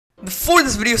before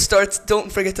this video starts, don't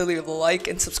forget to leave a like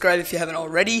and subscribe if you haven't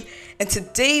already. And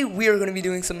today we are going to be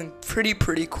doing something pretty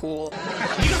cool.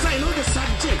 Because I know the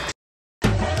subject.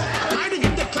 Try to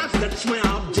get the class, that's my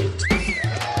object.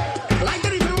 Like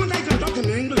that if I want I can talk in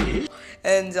English.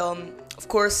 And of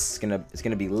course it's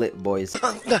gonna be lit, boys. it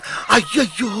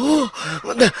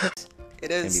is. It's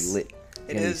gonna be lit.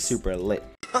 It is super lit.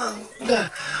 You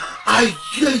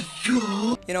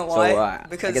know why? So,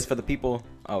 because I guess for the people.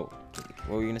 Oh,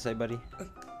 what were you gonna say, buddy?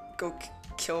 Go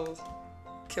kill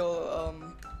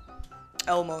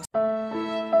Elmo.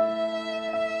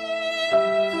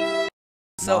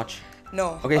 So Notch.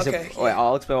 no. Okay, so yeah. wait,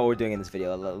 I'll explain what we're doing in this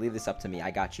video. Leave this up to me.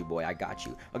 I got you, boy. I got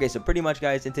you. Okay, so pretty much,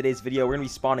 guys, in today's video, we're gonna be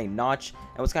spawning Notch.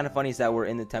 And what's kind of funny is that we're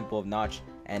in the Temple of Notch,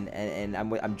 and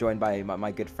I'm joined by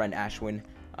my good friend Ashwin.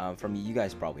 From you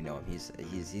guys probably know him. He's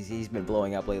been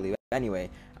blowing up lately. Anyway,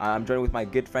 I'm joined with my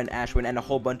good friend Ashwin and a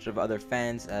whole bunch of other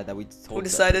fans that we told who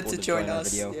decided to join join our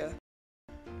us. video. Yeah.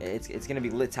 It's gonna be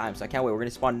lit time, so I can't wait. We're gonna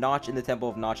spawn Notch in the Temple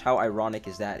of Notch. How ironic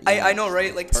is that? I know,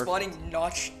 right? Like perfect. spawning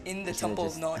Notch in the Temple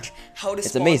of Notch. How to It's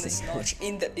spawn amazing. this Notch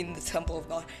in the Temple of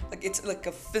Notch? Like it's like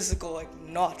a physical like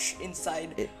notch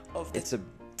inside of the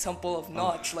Temple of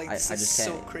Notch. Like this is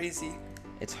so crazy.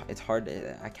 It's hard.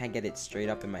 I can't get it straight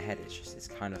up in my head. It's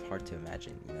kind of hard to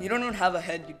imagine. You know? You don't even have a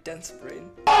head, you dense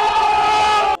brain.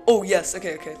 Oh yes.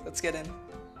 Okay. Let's get in.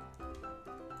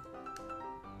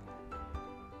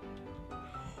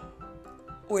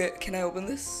 Wait, can I open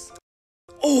this?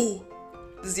 Oh,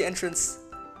 this is the entrance,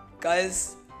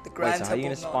 guys. The Grand Wait, so how are you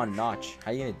Temple gonna spawn Notch? How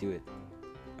are you gonna do it?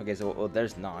 Okay, so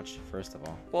there's Notch first of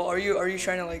all. Well, are you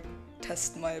trying to like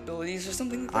test my abilities or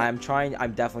something like that?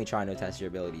 I'm definitely trying to test your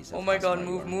abilities. Oh my god,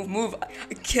 move.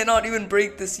 I cannot even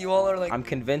break this. You all are like... I'm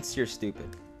convinced you're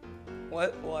stupid.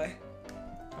 What? Why?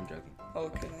 I'm joking. Oh,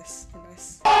 okay, nice. You're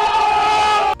nice.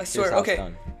 I swear, okay.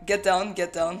 Done. Get down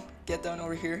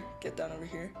over here. Get down over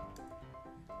here.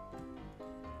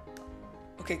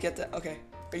 Okay, get that. Okay,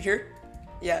 are you here?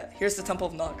 Yeah, here's the Temple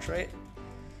of Notch, right?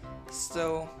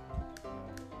 So...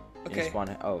 Okay, Spawn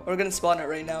it. Oh. We're gonna spawn it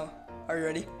right now. Are you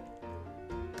ready?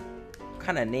 What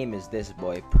kind of name is this,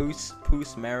 boy? Poos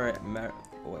Mara.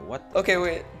 Wait, what? Okay,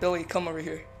 wait, Billy, come over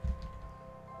here.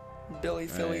 Billy,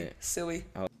 Philly, right. silly.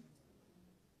 Oh.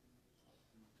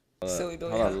 Silly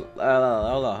Billy. Hold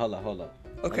on.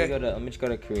 Okay. Let me just go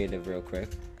to creative real quick.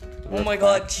 Oh my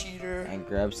god, cheater. And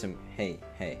grab some. Hey.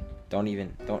 Don't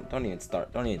even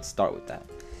start with that.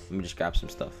 Let me just grab some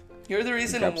stuff. You're the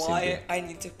reason why I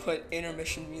need to put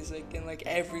intermission music in like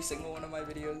every single one of my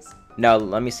videos. No,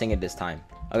 let me sing it this time.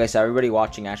 Okay, so everybody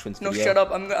watching Ashwin's video. No, shut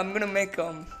up. I'm gonna make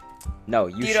No,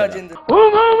 you shut up.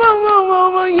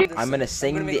 I'm gonna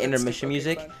sing the intermission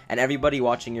music, and everybody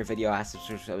watching your video has to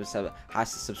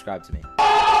subscribe to me.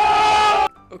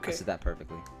 Okay. I said that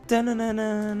perfectly.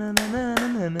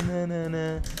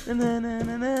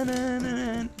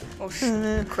 Oh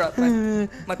shit! Crap!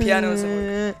 My piano isn't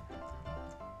working.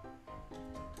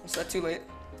 Was that too late?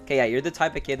 Okay, yeah, you're the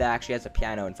type of kid that actually has a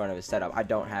piano in front of his setup. I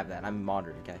don't have that. I'm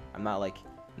modern, okay? I'm not like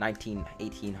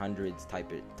 1800s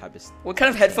type of. What kind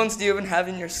of headphones do you even have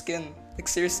in your skin? Like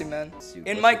seriously, man.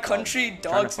 In my country,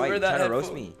 dogs wear that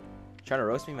headphone. Trying to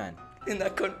roast me, man. In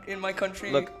my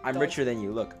country. Look, I'm richer than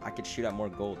you. Look, I could shoot out more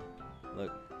gold.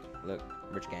 Look,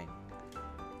 rich gang.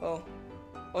 Oh,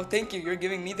 thank you. You're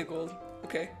giving me the gold.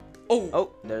 Okay.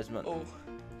 Oh, there's my. Oh.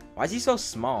 Why is he so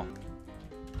small?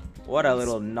 What a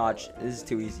little Notch. This is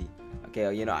too easy.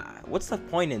 Okay, you know, what's the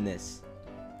point in this?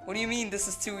 What do you mean this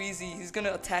is too easy? He's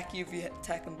gonna attack you if you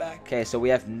attack him back. Okay, so we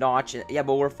have Notch. Yeah,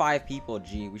 but we're 5 people.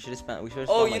 Gee, we should have spent. Like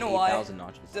you know 8,000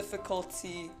 notches.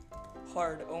 Difficulty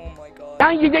hard. Oh my god.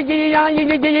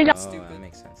 Oh, Stupid. that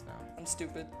makes sense now. I'm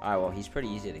stupid. Alright, well, he's pretty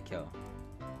easy to kill.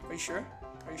 Are you sure?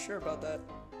 Are you sure about that?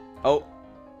 Oh.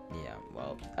 Yeah,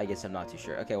 well, I guess I'm not too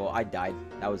sure. Okay, well, I died.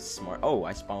 That was smart. Oh,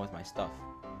 I spawned with my stuff.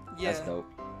 Yeah. That's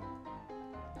dope.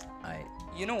 Alright.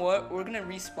 You know what? We're gonna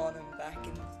respawn him back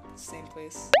in the same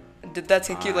place. Did that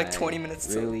take you like 20 minutes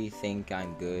to... I really think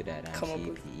I'm good at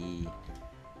MCPE.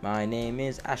 My name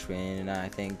is Ashwin, and I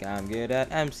think I'm good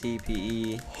at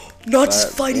MCPE. Notch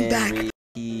fighting back!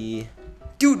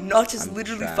 Dude, Notch is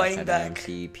literally fighting back.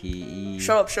 MCPE.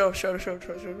 Shut up.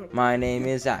 My name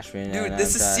is Ashwin. Dude,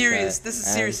 this is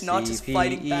serious. Notch is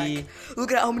fighting back.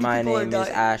 Look at how many people are dying. My name is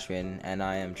Ashwin, and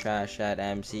I am trash at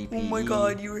MCPE. Oh my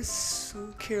god, you are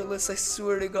so careless. I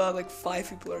swear to god, like 5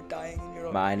 people are dying in your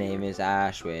own. My name is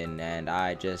Ashwin, and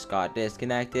I just got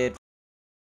disconnected.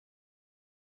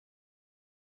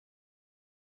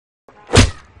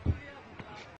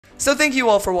 So thank you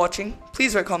all for watching.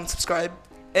 Please rate, comment, subscribe,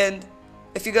 and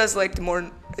if you guys liked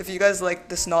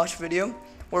this Notch video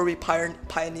where we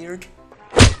pioneered